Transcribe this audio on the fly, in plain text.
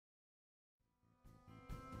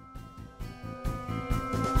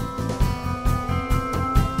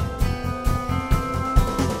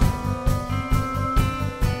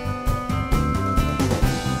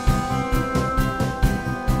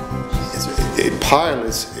A pile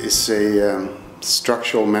is a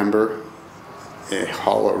structural member, a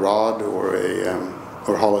hollow rod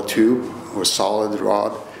or hollow tube or solid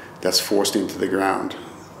rod that's forced into the ground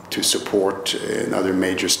to support another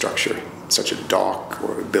major structure, such as a dock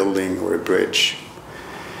or a building or a bridge.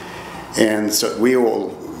 And so we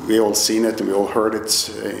all seen it and we all heard it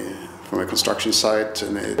from a construction site,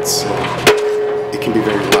 and it can be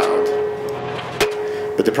very loud.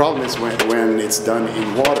 But the problem is when it's done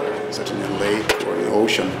in water, such as in a lake or an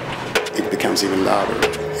ocean, it becomes even louder,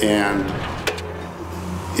 and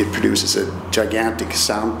it produces a gigantic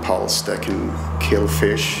sound pulse that can kill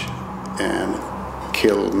fish and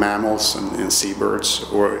kill mammals and seabirds,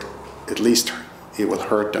 or at least it will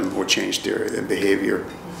hurt them or change their behavior.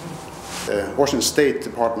 The Washington State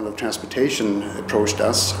Department of Transportation approached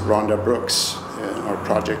us. Rhonda Brooks, our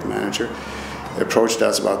project manager, approached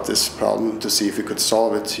us about this problem to see if we could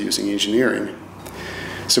solve it using engineering.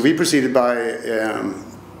 So we proceeded by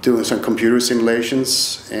doing some computer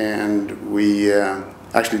simulations, and we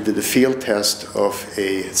actually did a field test of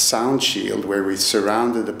a sound shield where we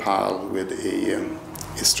surrounded the pile with a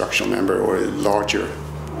structural member or a larger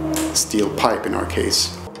steel pipe in our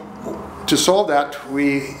case. To solve that,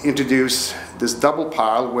 we introduced this double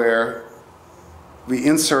pile where we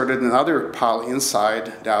inserted another pile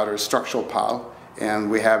inside the outer structural pile, and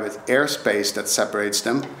we have an airspace that separates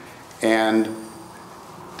them, and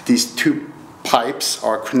these two pipes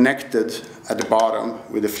are connected at the bottom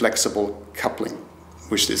with a flexible coupling,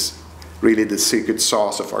 which is really the secret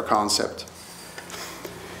sauce of our concept.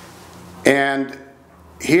 And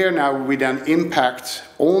here now we then impact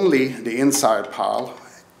only the inside pile,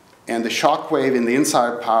 and the shock wave in the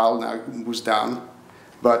inside pile now moves down.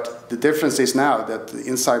 But the difference is now that the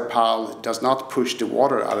inside pile does not push the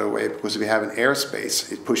water out of the way, because we have an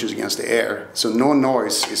airspace. It pushes against the air, so no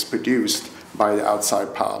noise is produced by the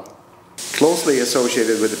outside pile. Closely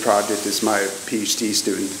associated with the project is my PhD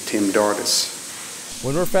student, Tim Dardis.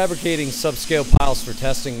 When we're fabricating subscale piles for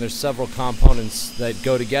testing, there's several components that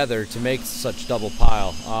go together to make such double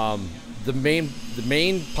pile. The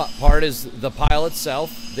main part is the pile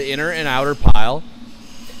itself, the inner and outer pile.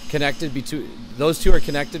 Those two are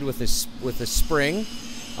connected with a spring,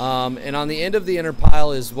 and on the end of the inner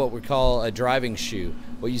pile is what we call a driving shoe.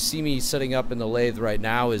 What you see me setting up in the lathe right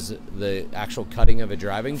now is the actual cutting of a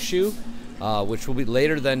driving shoe, which will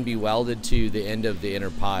later then be welded to the end of the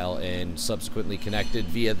inner pile and subsequently connected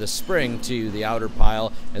via the spring to the outer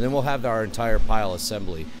pile, and then we'll have our entire pile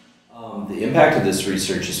assembly. The impact of this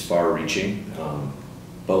research is far-reaching,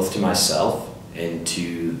 both to myself and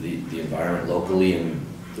to the environment locally and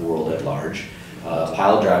the world at large.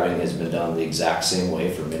 Pile driving has been done the exact same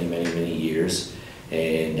way for many years,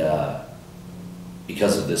 and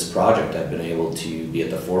because of this project I've been able to be at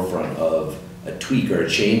the forefront of a tweak or a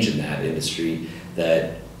change in that industry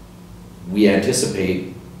that we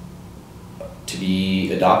anticipate to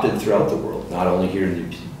be adopted throughout the world, not only here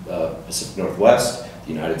in the Pacific Northwest,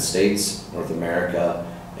 the United States, North America,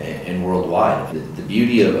 and worldwide. The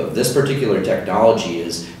beauty of this particular technology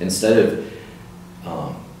is, instead of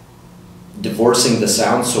divorcing the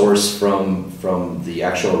sound source from the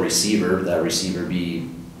actual receiver, that receiver be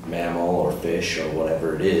mammal or fish or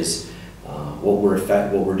whatever it is, what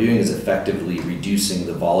we're doing is effectively reducing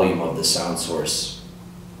the volume of the sound source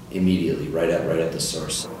immediately, right at the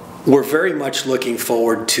source. We're very much looking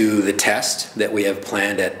forward to the test that we have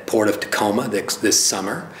planned at Port of Tacoma this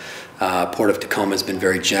summer. Port of Tacoma has been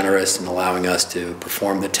very generous in allowing us to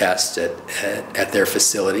perform the test at their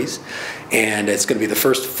facilities, and it's going to be the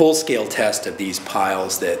first full-scale test of these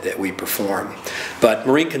piles that we perform. But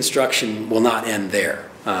marine construction will not end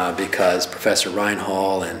there, because Professor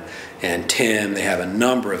Reinhall and Tim, they have a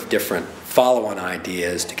number of different follow-on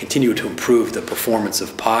ideas to continue to improve the performance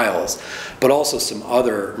of piles, but also some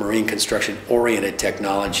other marine construction-oriented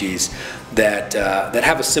technologies that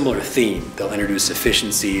have a similar theme. They'll introduce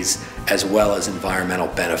efficiencies as well as environmental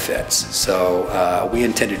benefits. So we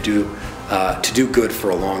intend to do good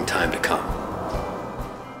for a long time to come.